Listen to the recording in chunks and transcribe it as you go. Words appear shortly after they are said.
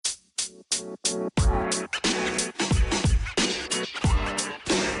Hi,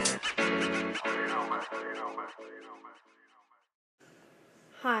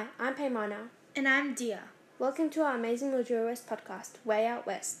 I'm Paimana. And I'm Dia. Welcome to our amazing Mildura West podcast, Way Out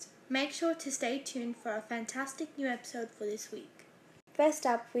West. Make sure to stay tuned for a fantastic new episode for this week. First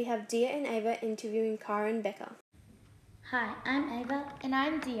up, we have Dia and Ava interviewing Cara and Becca. Hi, I'm Ava. And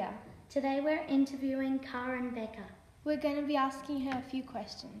I'm Dia. Today we're interviewing Cara and Becca. We're going to be asking her a few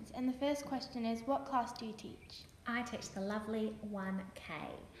questions, and the first question is, what class do you teach? I teach the lovely 1K.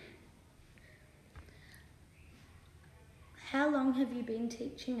 How long have you been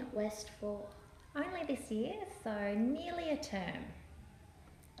teaching at West for? Only this year, so nearly a term.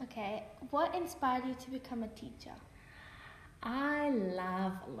 Okay, what inspired you to become a teacher? I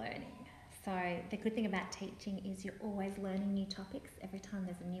love learning. So the good thing about teaching is you're always learning new topics. Every time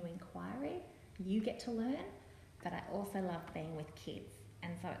there's a new inquiry, you get to learn. But I also love being with kids,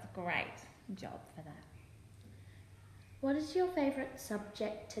 and so it's a great job for that. What is your favourite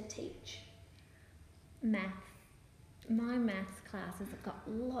subject to teach? Maths. My maths classes have got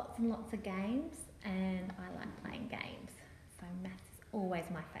lots and lots of games, and I like playing games. So maths is always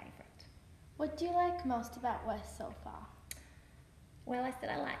my favourite. What do you like most about West so far? Well, I said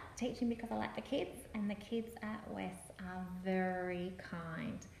I like teaching because I like the kids, and the kids at West are very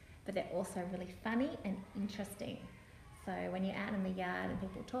kind, but they're also really funny and interesting. So when you're out in the yard and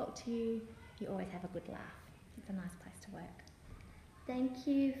people talk to you, you always have a good laugh. It's a nice place to work. Thank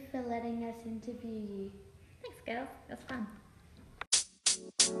you for letting us interview you. Thanks, girls. It was fun.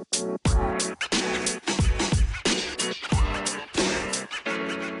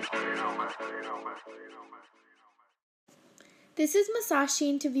 This is Masashi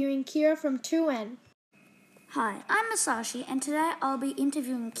interviewing Kira from 2N. Hi, I'm Masashi, and today I'll be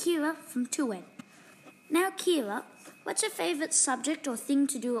interviewing Kira from 2N. Now, Kira, what's your favourite subject or thing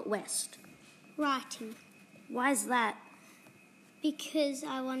to do at West? Writing. Why is that? Because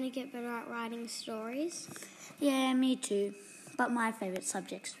I want to get better at writing stories. Yeah, me too. But my favourite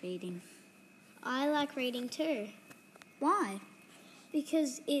subject's reading. I like reading too. Why?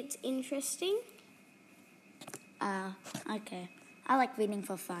 Because it's interesting. Okay. I like reading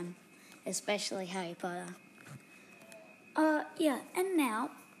for fun, especially Harry Potter. Yeah, and now,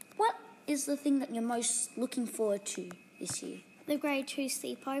 what is the thing that you're most looking forward to this year? The grade 2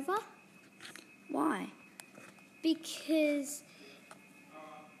 sleepover. Why? Because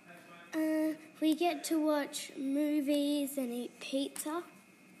we get to watch movies and eat pizza.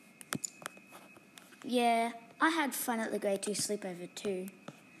 Yeah, I had fun at the grade 2 sleepover too.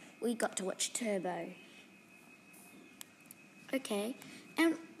 We got to watch Turbo. Okay,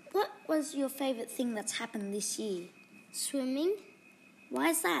 and what was your favourite thing that's happened this year? Swimming. Why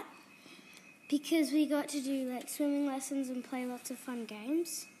is that? Because we got to do swimming lessons and play lots of fun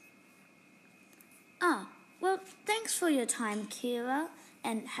games. Well, thanks for your time, Kira,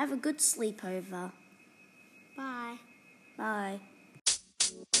 and have a good sleepover. Bye. Bye.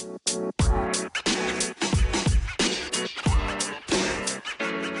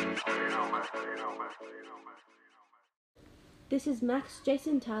 This is Max,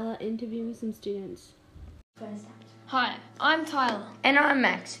 Jason, Tyler interviewing some students. Hi, I'm Tyler. And I'm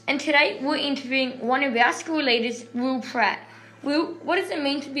Max. And today we're interviewing one of our school leaders, Will Pratt. Will, what does it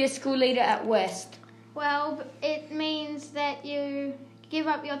mean to be a school leader at West? Well, it means that you give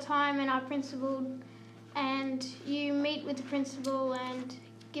up your time and our principal, and you meet with the principal and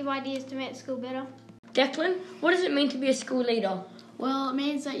give ideas to make school better. Declan, what does it mean to be a school leader? Well, it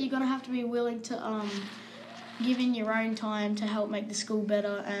means that you're going to have to be willing to give in your own time to help make the school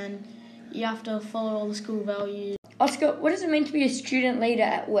better, and you have to follow all the school values. Oscar, what does it mean to be a student leader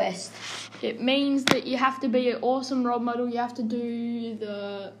at West? It means that you have to be an awesome role model. You have to do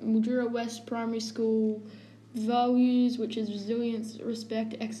the Mildura West Primary School values, which is resilience,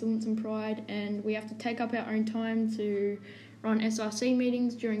 respect, excellence and pride, and we have to take up our own time to run SRC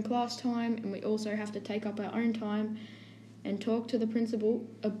meetings during class time, and we also have to take up our own time and talk to the principal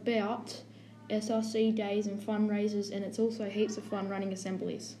about SRC days and fundraisers, and it's also heaps of fun running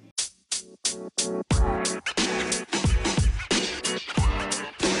assemblies.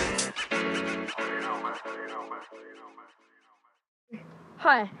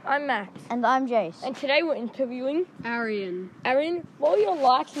 Hi, I'm Max. And I'm Jace. And today we're interviewing Arian. Arian, what are your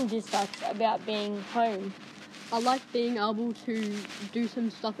likes and dislikes about being home? I like being able to do some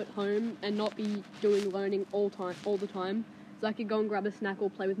stuff at home and not be doing learning all the time. So I could go and grab a snack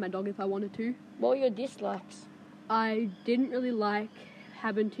or play with my dog if I wanted to. What are your dislikes? I didn't really like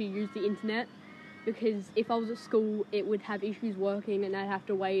having to use the internet because if I was at school, it would have issues working and I'd have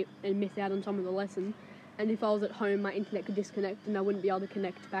to wait and miss out on some of the lesson. And if I was at home, my internet could disconnect and I wouldn't be able to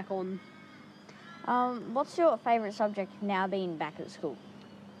connect back on. What's your favourite subject now being back at school?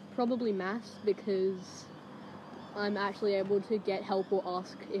 Probably maths, because I'm actually able to get help or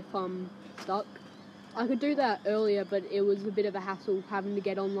ask if I'm stuck. I could do that earlier, but it was a bit of a hassle having to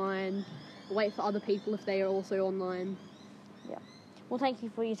get online, wait for other people if they are also online. Yeah. Well, thank you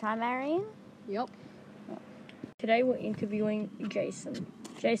for your time, Marion. Yep. Today we're interviewing Jason.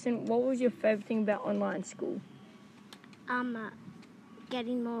 Jason, what was your favourite thing about online school?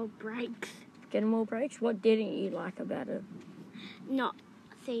 Getting more breaks. Getting more breaks? What didn't you like about it? Not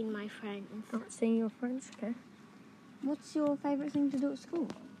seeing my friends. Not seeing your friends? Okay. What's your favourite thing to do at school?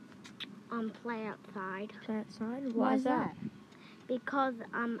 Play outside. Play outside? Why is that? Because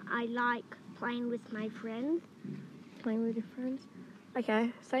I like playing with my friends. Playing with your friends?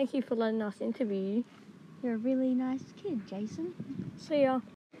 Okay, thank you for letting us interview you. You're a really nice kid, Jason. See ya.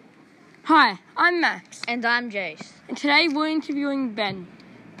 Hi, I'm Max. And I'm Jace. And today we're interviewing Ben.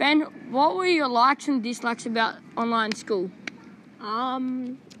 Ben, what were your likes and dislikes about online school?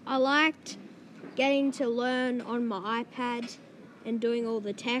 I liked getting to learn on my iPad and doing all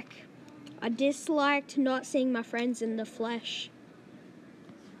the tech. I disliked not seeing my friends in the flesh.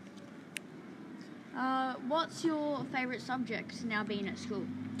 What's your favourite subject now being at school?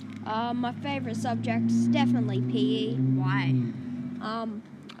 My favourite subject is definitely PE. Why?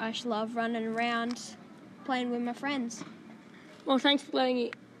 I just love running around playing with my friends. Well, thanks for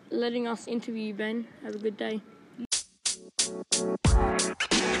letting us interview you, Ben. Have a good day.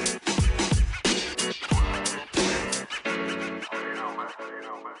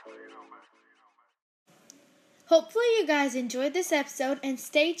 Hopefully you guys enjoyed this episode and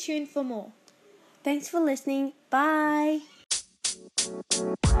stay tuned for more. Thanks for listening. Bye.